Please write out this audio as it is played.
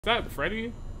that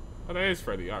Freddy? Oh, that is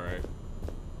Freddy. All right.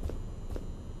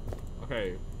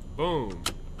 Okay. Boom.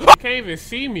 You can't even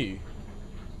see me.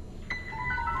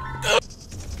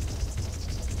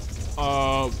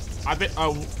 I think.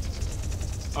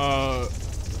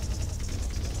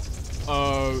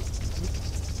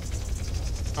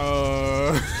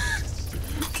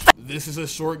 This is a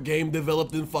short game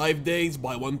developed in 5 days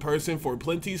by one person for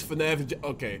Plenty's Fnaf.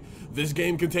 Okay, this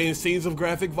game contains scenes of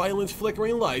graphic violence,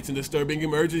 flickering lights, and disturbing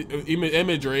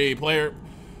imagery. Player.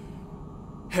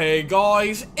 Hey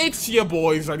guys, it's your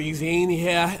boy Zardizine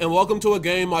here, and welcome to a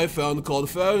game I found called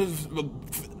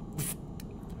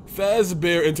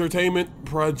Fazbear Entertainment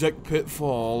Project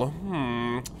Pitfall.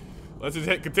 Let's just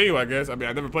hit continue, I guess. I mean,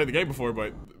 I never played the game before,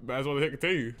 but might as well hit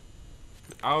continue.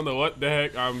 I don't know what the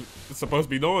heck I'm supposed to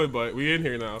be doing, but we in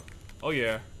here now. Oh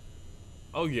yeah.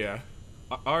 Oh yeah.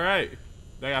 Alright.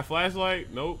 They got a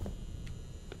flashlight? Nope.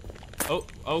 Oh,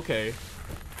 okay.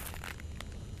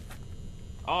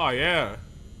 Oh yeah.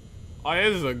 Oh,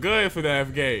 this is a good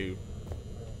FNAF game.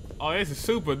 Oh, this is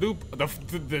super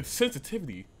duper. The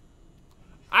sensitivity.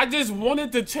 I just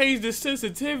wanted to change the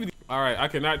sensitivity. Alright, I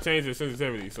cannot change the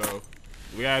sensitivity, so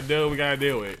we gotta deal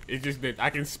with it. It's just that I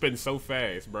can spin so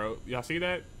fast, bro. Y'all see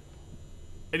that?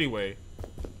 Anyway.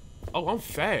 Oh, I'm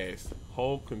fast.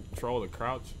 Hold control to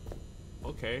crouch.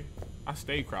 Okay. I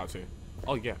stay crouching.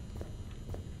 Oh, yeah.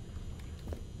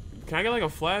 Can I get like a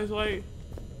flashlight?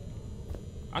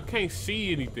 I can't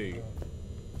see anything.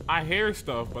 I hear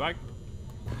stuff, but I...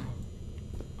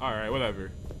 Alright,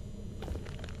 whatever.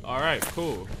 Alright,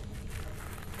 cool.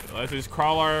 Let's just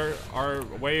crawl our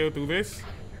way through this.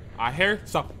 I hear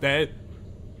something.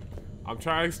 I'm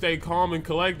trying to stay calm and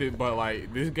collected, but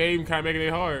like this game kind of making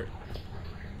it hard.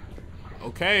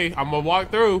 Okay, I'm gonna walk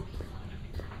through.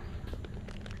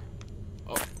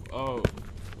 Oh.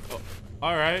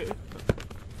 All right.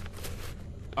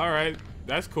 All right,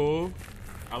 that's cool.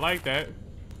 I like that.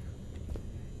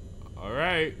 All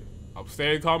right, I'm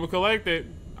staying calm and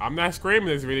collected. I'm not screaming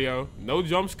this video. No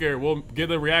jump scare will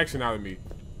get a reaction out of me.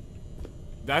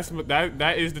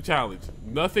 That is the challenge.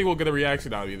 Nothing will get a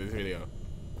reaction out of you in this video.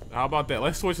 How about that?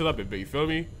 Let's switch it up a bit. You feel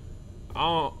me?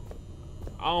 I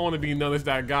don't want to be known as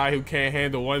that guy who can't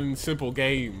handle one simple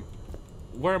game.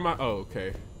 Where am I? Oh,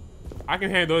 okay. I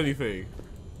can handle anything.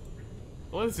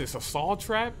 What is this? A saw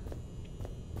trap?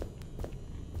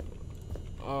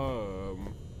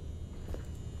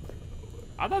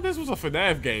 I thought this was a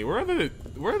FNAF game. Where are the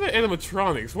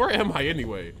animatronics? Where am I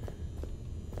anyway?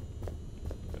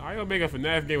 I don't make a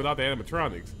FNAF game without the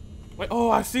animatronics. Wait,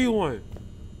 oh, I see one.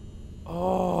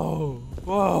 Oh,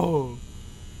 whoa.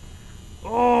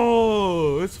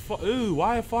 Oh, it's ooh,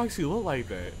 why did Foxy look like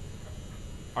that?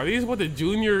 Are these what the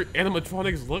junior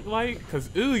animatronics look like? Cause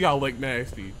ooh, y'all look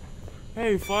nasty.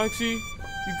 Hey, Foxy, you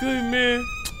good, man?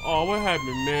 Oh, what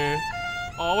happened, man?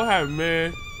 Oh, what happened,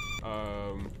 man?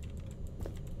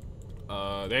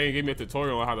 They didn't give me a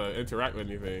tutorial on how to interact with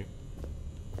anything.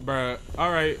 Bruh,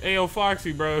 alright, hey yo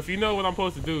Foxy, bro, if you know what I'm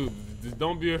supposed to do, just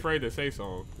don't be afraid to say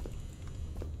something.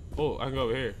 Oh, I can go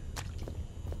over here.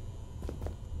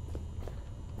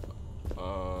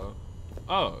 Oh,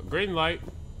 green light.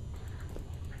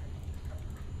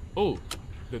 Oh,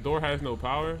 the door has no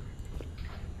power.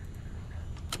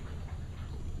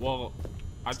 Well,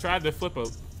 I tried to flip a...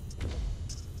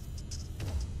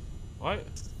 What?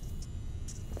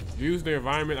 Use the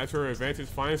environment at your advantage,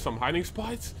 find some hiding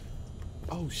spots?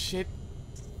 Oh shit.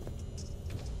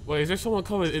 Wait, is there someone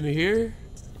coming in here?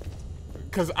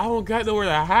 Cause I don't got nowhere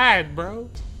to hide, bro.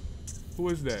 Who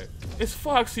is that? It's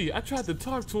Foxy. I tried to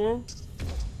talk to him.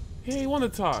 He ain't want to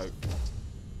talk.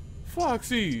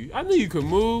 Foxy, I knew you could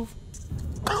move.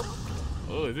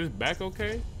 Oh, is this back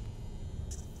okay?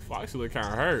 Foxy look kind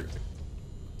of hurt.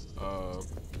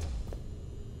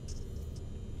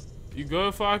 You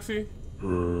good, Foxy?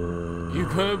 You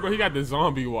good, bro? He got the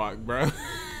zombie walk, bro.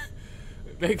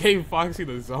 They gave Foxy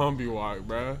the zombie walk,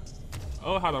 bro.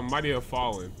 Oh, how the mighty have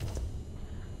fallen.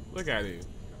 Look at him.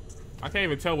 I can't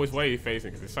even tell which way he's facing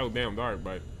because it's so damn dark,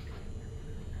 but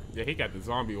yeah, he got the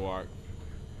zombie walk.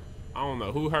 I don't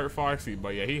know who hurt Foxy,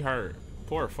 but yeah, he hurt.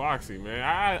 Poor Foxy, man.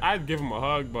 I'd give him a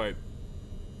hug, but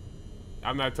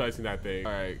I'm not touching that thing.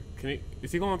 All right,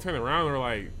 is he gonna turn around or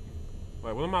like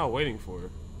what am I waiting for?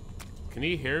 Can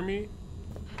he hear me?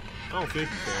 I don't think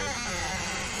he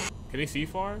can. Can he see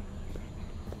far?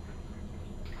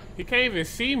 He can't even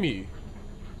see me.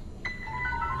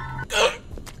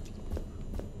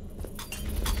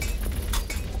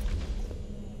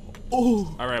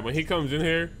 Oh! Alright, when he comes in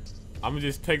here, I'm gonna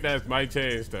just take that as my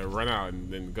chance to run out and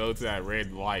then go to that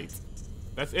red light.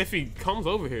 That's if he comes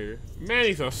over here. Man,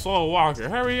 he's a slow walker.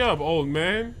 Hurry up, old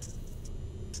man.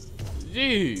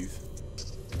 Jeez.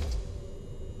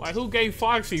 Like, who gave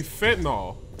Foxy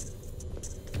fentanyl?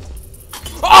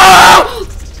 Oh!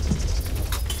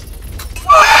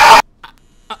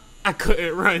 I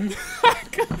couldn't run.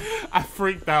 I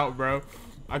freaked out, bro.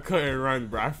 I couldn't run,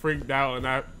 bro. I freaked out and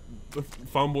I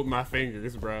fumbled my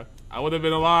fingers, bro. I would have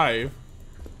been alive.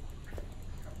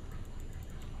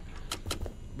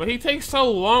 But he takes so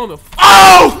long to.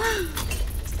 Oh!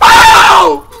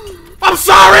 Oh! I'm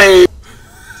sorry!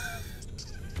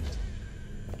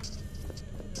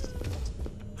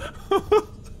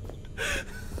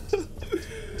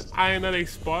 I didn't know they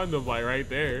spawned him like right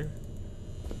there.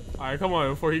 Alright, come on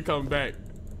before he come back.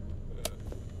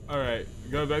 Alright,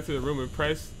 go back to the room and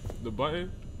press the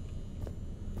button.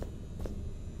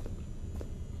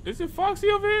 Is it Foxy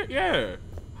over here? Yeah.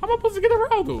 How am I supposed to get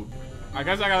around him? I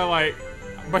guess I gotta like,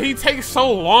 but he takes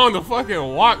so long to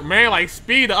fucking walk, man. Like,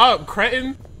 speed up,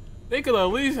 cretin. They could at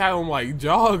least have him like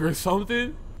jog or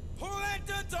something. Why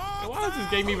does this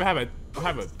game even have a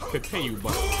continue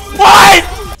button?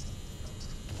 What?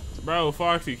 Bro,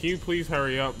 Foxy, can you please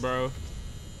hurry up, bro?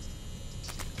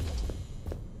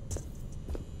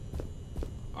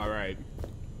 Alright.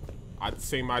 I'd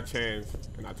seen my chance,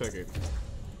 and I took it.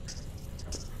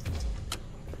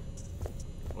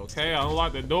 Okay, I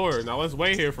unlocked the door. Now let's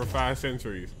wait here for 5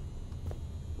 centuries.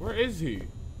 Where is he?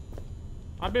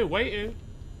 I've been waiting.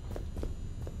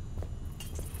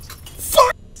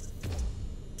 Fuck!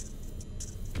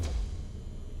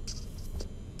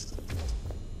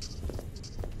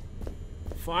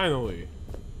 Finally.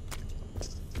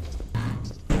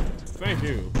 Thank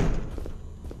you.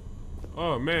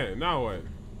 Oh man, now what?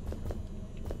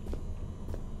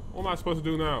 What am I supposed to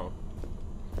do now?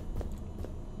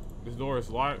 This door is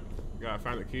locked. Gotta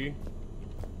find the key.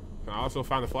 Can I also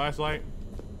find the flashlight?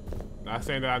 Not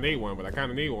saying that I need one, but I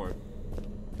kinda need one.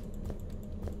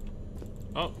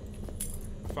 Oh.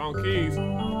 Found keys.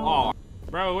 Oh,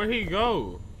 bro, where'd he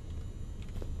go?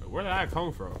 Where did I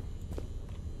come from?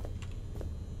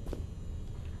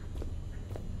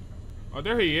 Oh,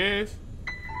 there he is.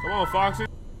 Come on, Foxy.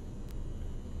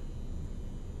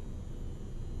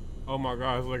 Oh my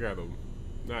gosh, look at him.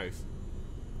 Nice.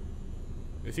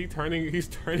 Is he turning? He's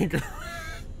turning.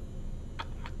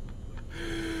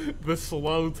 The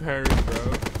slow turn,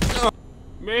 bro.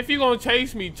 Man, if you gonna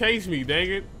chase me, dang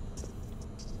it.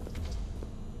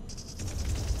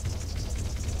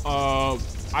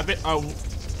 I think,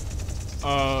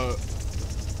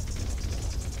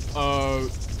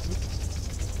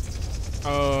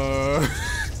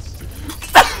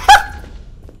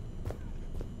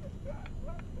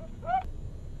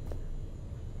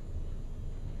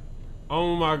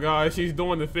 oh my god, she's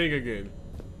doing the thing again.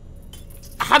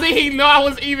 How did he know I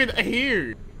was even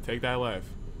here? Take that left.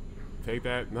 Take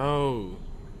that. No.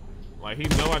 Like, he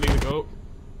know I need to go.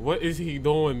 What is he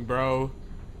doing, bro?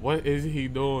 What is he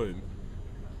doing?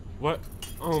 What?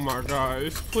 Oh my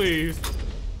gosh. Please.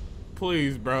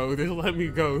 Please, bro. Just let me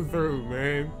go through,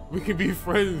 man. We can be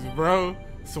friends, bro.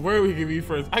 Swear we can be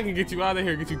friends. I can get you out of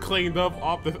here. Get you cleaned up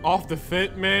off the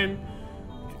fit, man.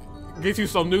 Get you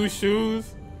some new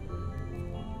shoes.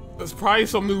 There's probably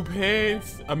some new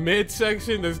pants, a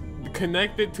midsection that's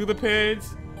connected to the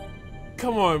pants.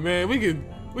 Come on, man, we can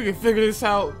figure this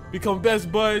out, become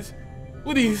best buds.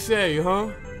 What do you say, huh?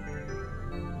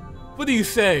 What do you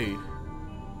say?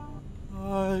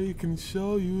 I can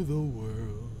show you the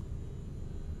world.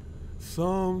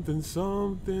 Something,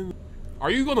 something. Are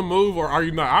you gonna move or are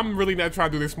you not? I'm really not trying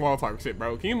to do this small talk shit,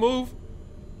 bro. Can you move?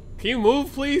 Can you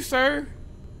move, please, sir?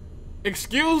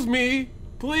 Excuse me,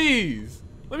 please.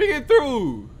 Let me get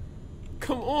through.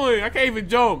 Come on, I can't even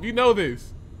jump. You know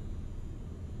this.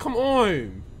 Come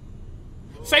on.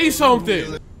 Say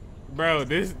something. Bro,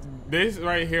 this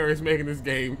right here is making this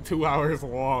game 2 hours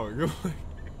long.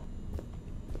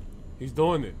 He's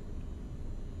doing it.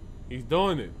 He's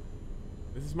doing it.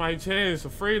 This is my chance for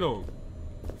freedom.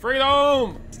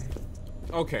 Freedom!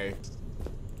 Okay.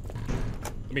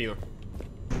 Let me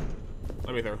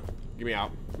through. Get me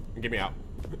out. Get me out.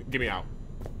 Get me out.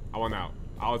 I want out.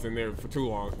 I was in there for too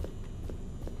long.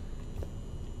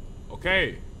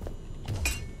 Okay.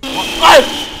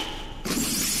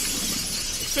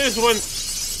 Since when?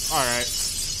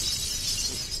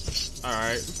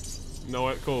 Alright. You know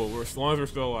what? Cool. As long as we're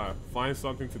still alive. Find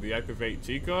something to deactivate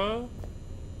Chica.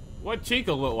 What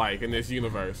Chica look like in this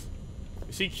universe?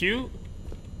 Is she cute?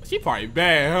 She probably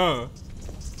bad, huh?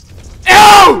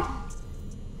 Ew!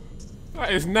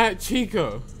 That is not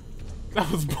Chica.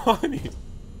 That was Bonnie.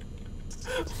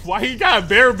 Why he got a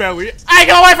bare belly? Hey,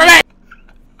 get away from me!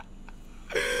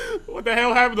 What the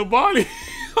hell happened to Bonnie?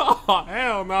 Oh,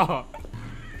 hell no.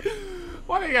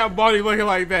 Why they got Bonnie looking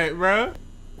like that, bro?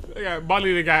 They got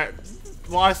Bonnie that got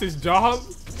lost his job.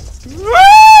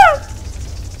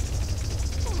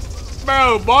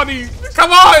 Bro, Bonnie,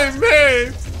 come on,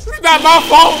 man. It's not my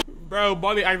fault. Bro,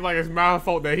 Bonnie acting like it's my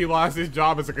fault that he lost his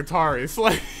job as a guitarist.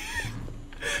 Like,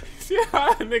 see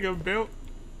how that nigga built?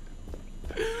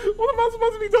 What am I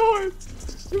supposed to be doing?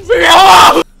 Leave me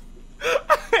alone!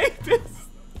 I hate this.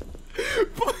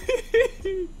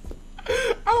 Please.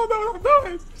 I don't know what I'm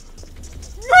doing.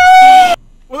 No!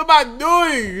 What am I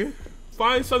doing?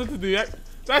 Find something to do.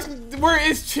 That's where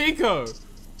is Chica?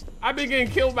 I've been getting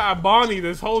killed by Bonnie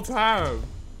this whole time.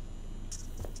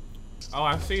 Oh,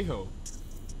 I see him.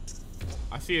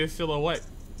 I see his silhouette.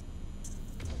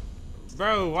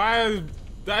 Bro, why is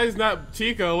that is not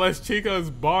Chica unless Chica is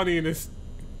Bonnie in this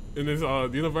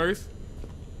universe?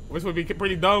 Which would be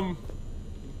pretty dumb.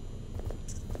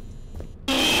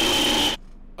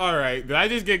 Alright, did I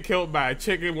just get killed by a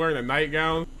chicken wearing a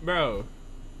nightgown? Bro,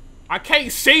 I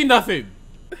can't see nothing!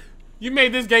 You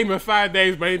made this game in 5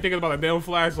 days, but I ain't thinking about a damn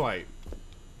flashlight.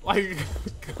 Like,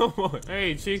 come on.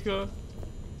 Hey, Chica.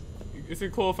 Is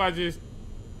it cool if I just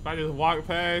walk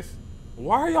past?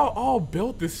 Why are y'all all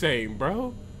built the same,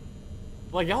 bro?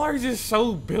 Like, y'all are just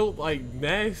so built, like,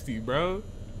 nasty, bro.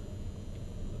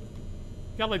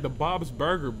 Got like the Bob's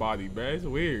Burger body, bro. It's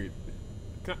weird.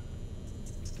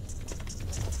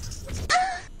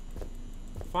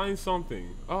 Find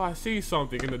something. Oh, I see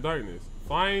something in the darkness.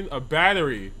 Find a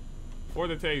battery for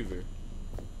the taser.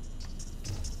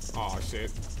 Oh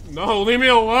shit. No, leave me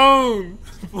alone.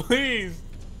 Please.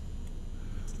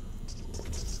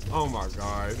 Oh my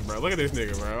gosh, bro. Look at this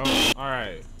nigga, bro.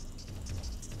 Alright.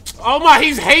 Oh my,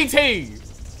 he's hating.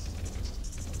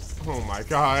 Oh my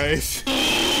gosh.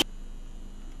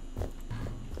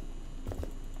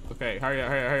 Okay, hurry up,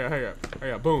 hurry up, hurry up, hurry up.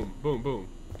 Hurry up. Boom, boom, boom.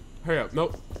 Hurry up.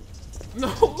 Nope. No,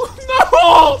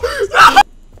 no!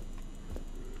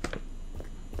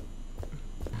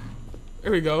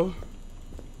 There we go.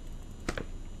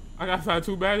 I gotta find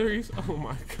 2 batteries. Oh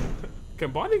my god.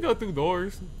 Can Bonnie go through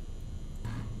doors?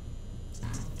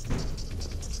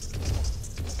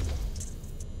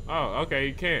 Oh, okay,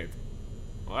 you can't.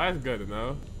 Well, that's good to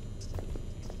know.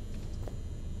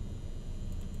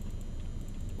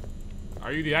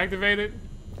 Are you deactivated?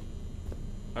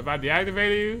 Have I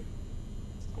deactivated you?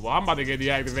 Well, I'm about to get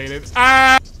deactivated.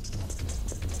 Ah!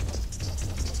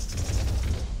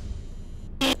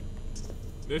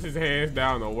 This is hands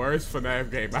down the worst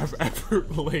FNAF game I've ever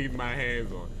laid my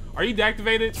hands on. Are you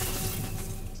deactivated?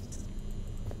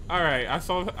 Alright,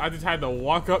 I just had to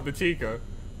walk up to Chica.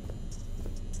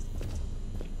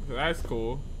 So that's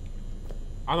cool.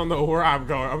 I don't know where I'm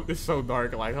going. It's so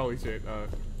dark, like, holy shit.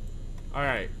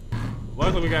 Alright.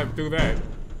 Luckily we got through that.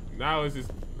 Now it's just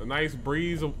a nice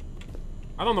breeze of...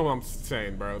 I don't know what I'm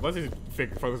saying, bro. Let's just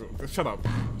focus. Shut up.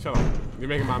 Shut up. You're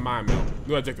making my mind melt.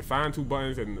 Do I check the find 2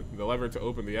 buttons and the lever to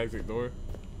open the exit door?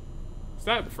 Is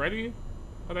that Freddy?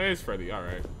 Oh, that is Freddy.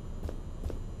 Alright.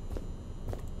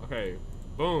 Okay.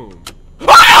 Boom.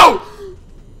 Oh!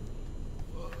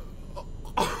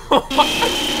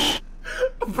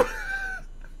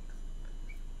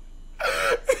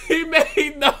 He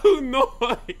made no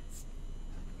noise.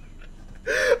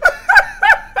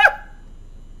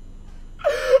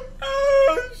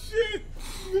 Oh shit,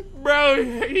 bro!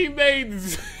 He made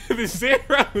 0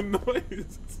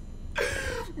 noises.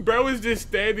 Bro was just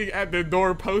standing at the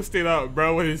door, posted up,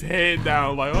 bro, with his head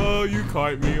down, like, "Oh, you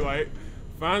caught me!" Like,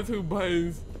 find 2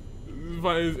 buttons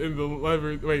in the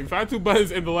lever. Wait, find 2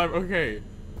 buttons in the lever. Okay.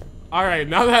 All right.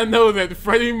 Now that I know that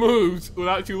Freddy moves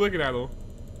without you looking at him.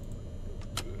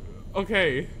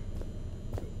 Okay.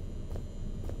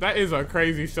 That is a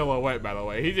crazy silhouette, by the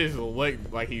way. He just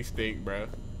looked like he stink, bro.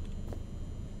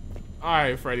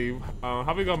 Alright, Freddy.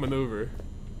 How we gonna maneuver?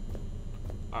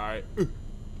 Alright.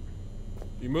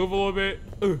 You move a little bit.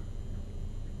 Can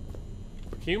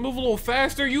you move a little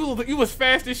faster? You was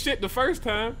fast as shit the first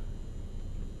time.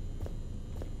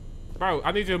 Bro,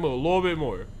 I need you to move a little bit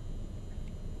more.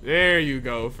 There you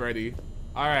go, Freddy.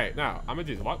 Alright, now, I'm gonna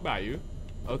just walk by you.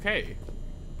 Okay.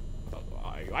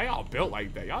 Why y'all built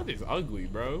like that? Y'all just ugly,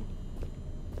 bro.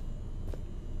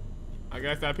 I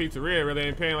guess that pizzeria really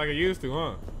ain't paying like it used to,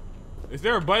 huh? Is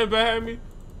there a button behind me?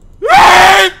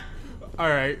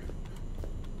 Alright.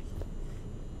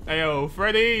 Hey, yo,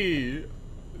 Freddy.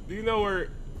 Do you know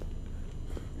where...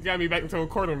 You got me back into a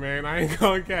corner, man. I ain't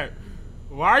gonna cap.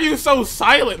 Why are you so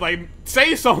silent? Like,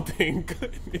 say something.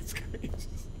 Goodness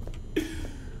gracious.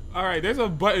 Alright, there's a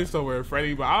button somewhere,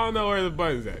 Freddy, but I don't know where the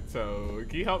button's at. So,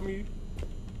 can you help me?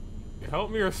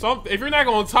 Help me or something. If you're not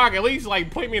gonna talk, at least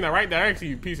like point me in the right direction,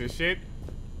 you piece of shit.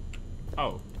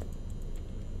 Oh.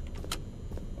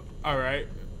 All right.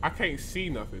 I can't see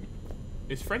nothing.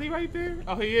 Is Freddy right there?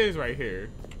 Oh, he is right here.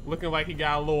 Looking like he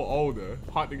got a little older.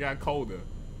 Heart that got colder.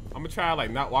 I'm gonna try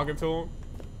like not walk into him.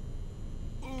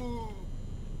 Ooh.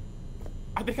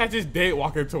 I think I just did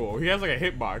walk into him. He has like a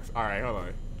hitbox. All right, hold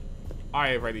on. All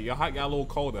right, Freddy, your heart got a little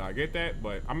colder. I get that,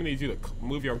 but I'm gonna need you to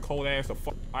move your cold ass the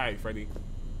fuck. All right, Freddy,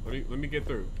 let me get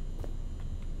through.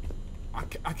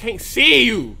 I can't see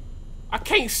you. I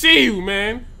can't see you,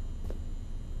 man.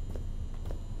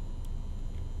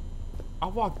 I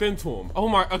walked into him. Oh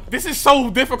my, this is so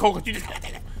difficult. Cause you just.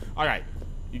 All right,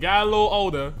 you got a little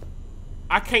older.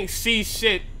 I can't see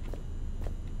shit,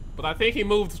 but I think he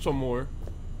moved some more.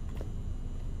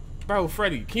 Bro,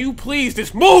 Freddy, can you please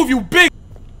just move, you big?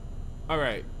 All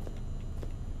right,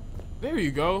 there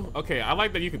you go. Okay, I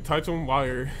like that you can touch him while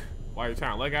you're trying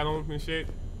to look at him and shit.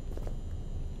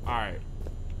 All right.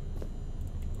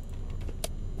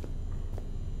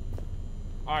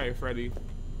 All right, Freddy.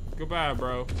 Goodbye,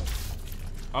 bro.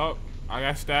 Oh, I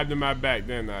got stabbed in my back,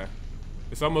 didn't I?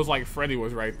 It's almost like Freddy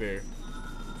was right there.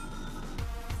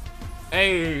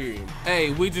 Hey,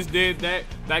 we just did that.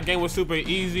 That game was super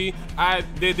easy. I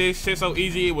did this shit so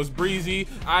easy, it was breezy.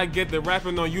 I get the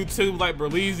rapping on YouTube like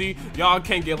Berleezy. Y'all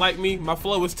can't get like me. My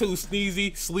flow is too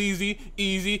sneezy, sleazy,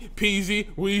 easy, peasy,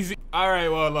 wheezy. All right,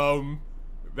 well,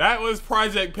 that was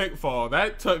Project Pitfall.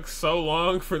 That took so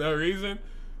long for no reason.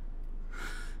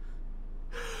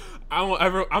 I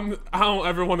don't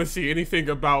ever want to see anything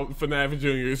about Fnaf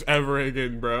Juniors ever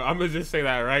again, bro. I'm gonna just say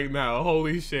that right now.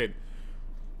 Holy shit.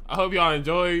 I hope y'all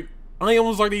enjoyed. I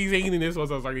almost started eating this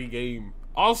was a starting game.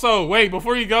 Also, wait,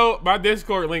 before you go, my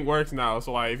Discord link works now.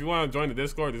 So like if you want to join the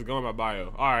Discord, just go in my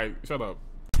bio. Alright, shut up.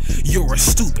 You're a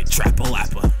stupid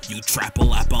trapper-lapper. You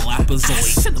trapper-lapper-lappers only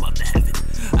send them up to heaven.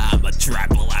 I'm a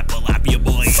trapper-lapper-lap your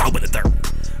boy. Show me the dirt.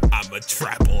 I'm a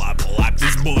trapper-lapper-lap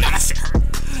this boy. That shit hurt.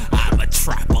 I'm a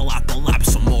trapper-lapper-lap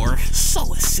some more. So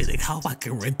acidic how I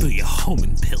can run through your home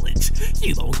and pillage.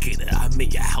 You don't get it, I'm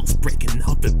in your house breaking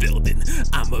out the building.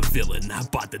 I'm a villain, I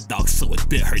bought the dog so it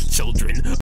bit her children.